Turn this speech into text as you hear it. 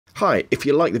Hi, if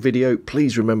you like the video,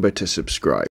 please remember to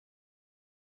subscribe.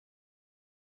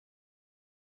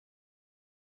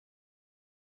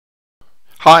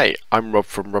 Hi, I'm Rob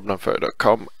from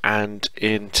robnunphoto.com, and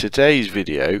in today's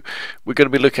video we're going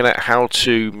to be looking at how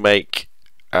to make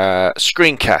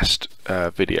screencast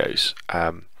videos.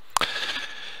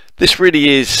 This really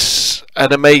is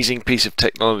an amazing piece of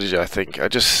technology. I think I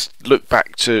just look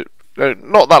back to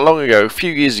not that long ago, a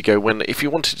few years ago, when if you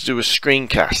wanted to do a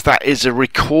screencast, that is a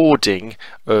recording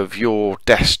of your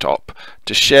desktop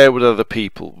to share with other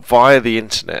people via the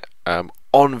internet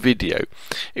on video.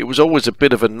 It was always a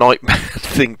bit of a nightmare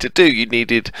thing to do. You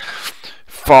needed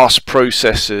fast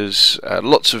processors,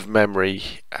 lots of memory,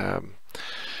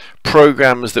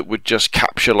 programs that would just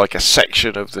capture like a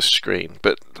section of the screen.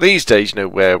 But these days, you know,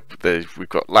 where we've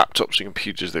got laptops and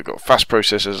computers, they've got fast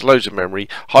processors, loads of memory,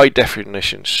 high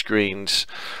definition screens,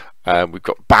 we've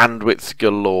got bandwidth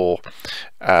galore,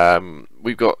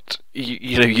 we've got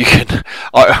you can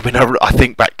I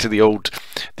think back to the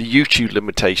YouTube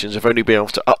limitations of only being able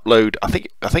to upload, I think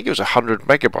it was 100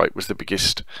 megabyte was the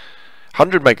biggest,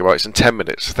 100 megabytes in 10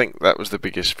 minutes. I think that was the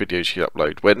biggest videos you could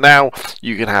upload, where now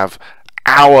you can have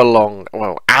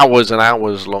hours and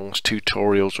hours long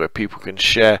tutorials where people can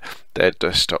share their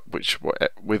desktop with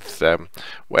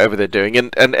whatever they're doing.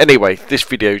 And anyway, this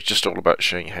video is just all about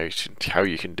showing how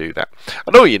you can do that.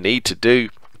 And all you need to do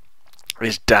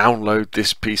is download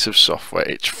this piece of software.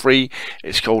 It's free.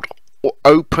 It's called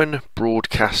Open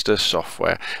Broadcaster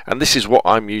software, and this is what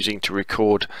I'm using to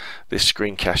record this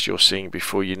screencast you're seeing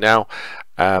before you now,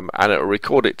 and it'll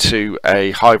record it to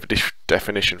a high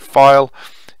definition file.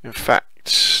 In fact,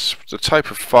 the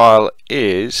type of file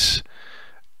is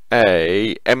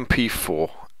a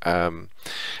MP4, and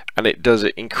it does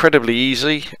it incredibly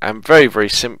easy and very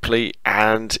simply,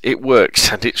 and it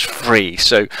works, and it's free.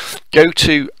 So go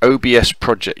to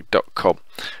obsproject.com,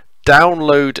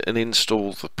 download and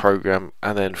install the program,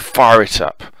 and then fire it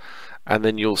up, and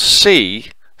then you'll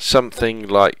see something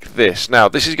like this. Now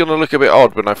this is going to look a bit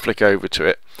odd when I flick over to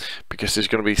it, because there's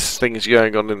going to be things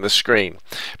going on in the screen,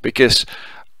 because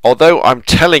although I'm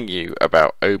telling you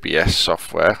about OBS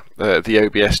software, the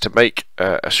OBS to make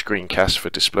a screencast for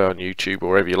display on YouTube or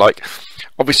wherever you like,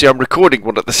 obviously I'm recording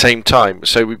one at the same time,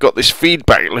 so we've got this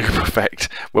feedback loop effect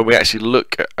when we actually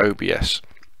look at OBS.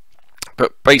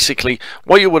 But basically,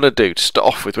 what you want to do to start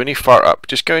off with, when you fire up,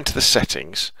 just go into the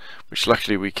settings, which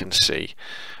luckily we can see.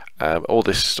 All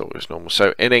this stuff is normal.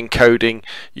 So in encoding,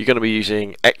 you're going to be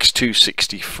using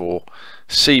X264,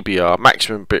 CBR,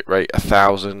 maximum bitrate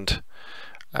 1000.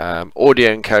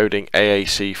 Audio encoding,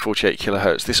 AAC 48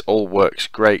 kilohertz. This all works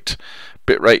great.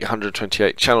 Bitrate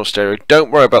 128, channel stereo.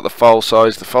 Don't worry about the file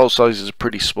size. The file sizes are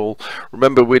pretty small.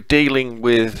 Remember, we're dealing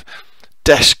with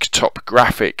desktop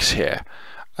graphics here,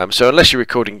 so unless you're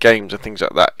recording games and things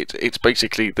like that, it's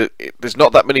basically that there's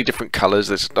not that many different colors,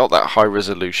 there's not that high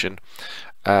resolution,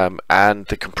 and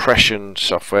the compression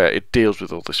software, it deals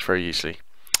with all this very easily.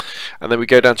 And then we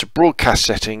go down to broadcast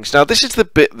settings. Now this is the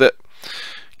bit that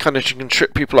kind of can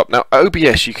trip people up. Now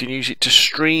OBS, you can use it to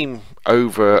stream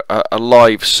over a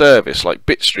live service like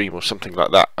Bitstream or something like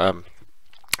that,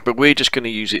 but we're just going to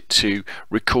use it to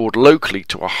record locally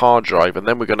to a hard drive, and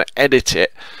then we're going to edit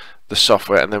it, the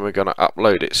software, and then we're going to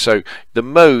upload it. So the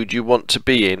mode you want to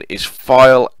be in is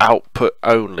file output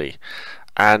only,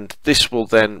 and this will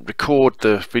then record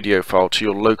the video file to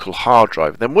your local hard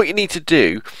drive. Then what you need to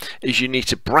do is you need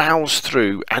to browse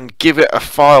through and give it a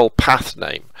file path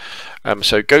name.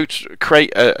 So go to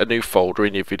create a new folder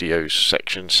in your videos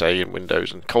section, say in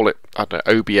Windows, and call it, I don't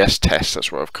know, OBS test,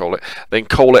 that's what I've called it. Then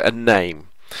call it a name.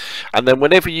 And then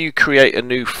whenever you create a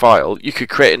new file, you could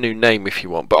create a new name if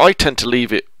you want, but I tend to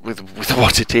leave it with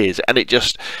what it is, and it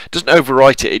just doesn't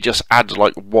overwrite it. It just adds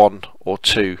like 1 or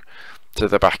 2 to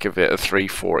the back of it, a 3,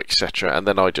 4, etc., and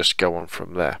then I just go on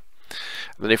from there.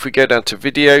 And then if we go down to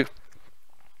video,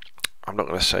 I'm not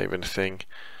going to save anything.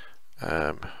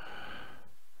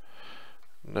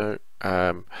 No.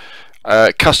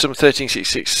 Custom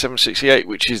 1366/768,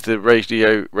 which is the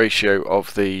ratio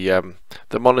of the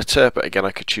monitor, but again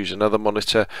I could choose another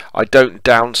monitor. I don't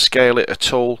downscale it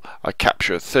at all. I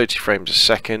capture at 30 frames a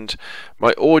second.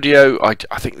 My audio, I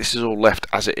think this is all left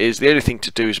as it is. The only thing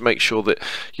to do is make sure that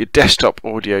your desktop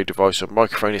audio device or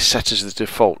microphone is set as the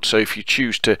default, so if you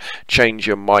choose to change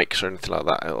your mics or anything like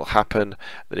that, it'll happen.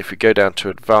 Then if we go down to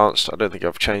advanced, I don't think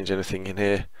I've changed anything in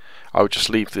here. I would just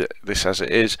leave this as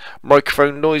it is.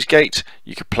 Microphone noise gate,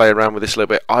 you could play around with this a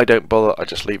little bit. I don't bother, I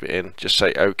just leave it in, just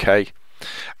say OK.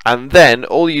 And then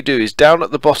all you do is down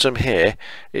at the bottom here,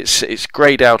 it's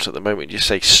grayed out at the moment, you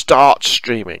say start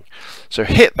streaming. So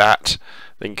hit that,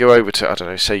 then go over to, I don't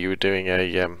know, say you were doing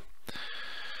a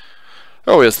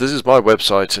Oh yes, this is my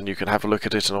website, and you can have a look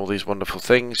at it and all these wonderful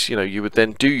things. You know, you would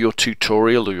then do your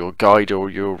tutorial or your guide or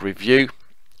your review.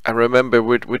 And remember,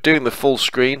 we're doing the full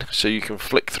screen, so you can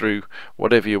flick through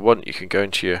whatever you want. You can go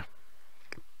into your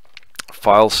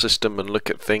file system and look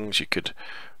at things. You could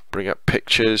bring up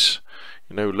pictures,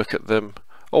 you know, look at them.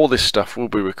 All this stuff will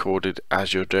be recorded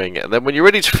as you're doing it. And then when you're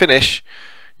ready to finish,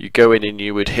 you go in and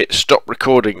you would hit stop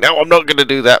recording. Now I'm not going to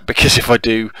do that, because if I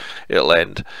do, it'll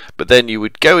end. But then you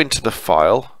would go into the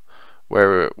file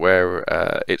where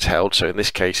it's held. So in this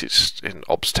case, it's in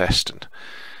OBS test, and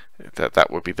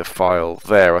that would be the file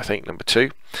there, I think, number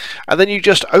 2. And then you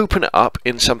just open it up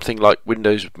in something like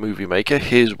Windows Movie Maker.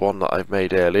 Here's one that I've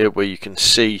made earlier where you can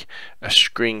see a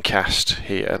screencast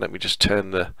here. Let me just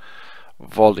turn the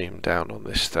volume down on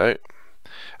this though.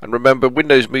 And remember,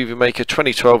 Windows Movie Maker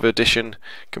 2012 edition,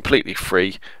 completely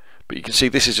free. But you can see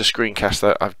this is a screencast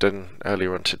that I've done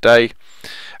earlier on today.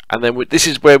 And then this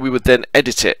is where we would then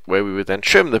edit it, where we would then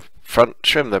trim the front,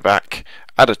 trim the back,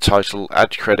 add a title,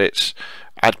 add credits,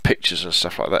 add pictures and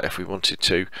stuff like that if we wanted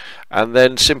to, and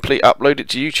then simply upload it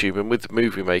to YouTube. And with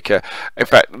Movie Maker, in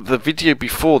fact, the video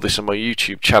before this on my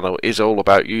YouTube channel is all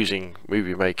about using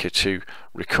Movie Maker to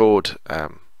record,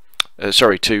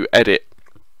 to edit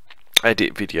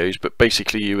videos. But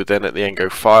basically you would then at the end go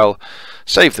File,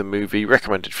 save the movie,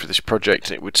 recommended for this project,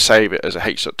 and it would save it as a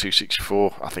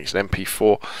H.264, I think it's an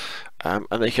MP4, and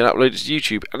they can upload it to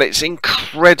YouTube. And it's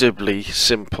incredibly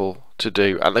simple to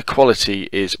do, and the quality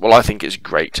is, well, I think it's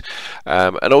great.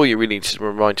 And all you really need to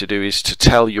remember to do is to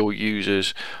tell your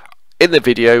users in the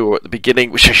video or at the beginning,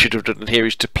 which I should have done here,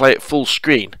 is to play it full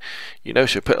screen. You know,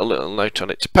 so put a little note on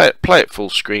it to play it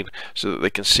full screen so that they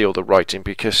can see all the writing,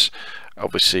 because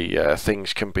obviously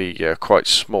things can be quite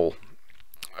small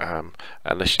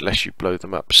unless you blow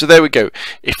them up. So there we go.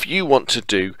 If you want to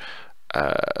do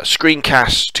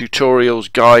screencasts,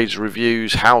 tutorials, guides,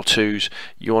 reviews, how-tos,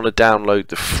 you want to download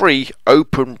the free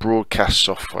Open Broadcast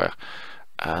software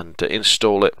and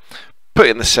install it, put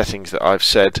in the settings that I've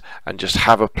said, and just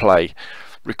have a play.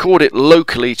 Record it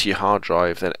locally to your hard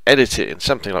drive, then edit it in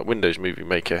something like Windows Movie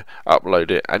Maker, upload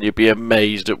it, and you'll be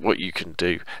amazed at what you can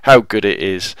do, how good it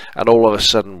is, and all of a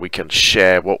sudden we can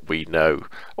share what we know,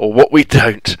 or what we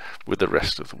don't, with the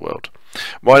rest of the world.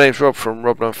 My name's Rob from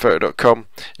robnunphoto.com.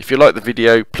 If you like the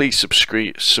video, please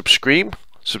subscribe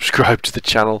to the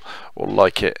channel, or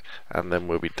like it, and then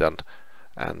we'll be done.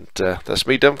 And that's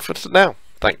me done for now.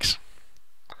 Thanks.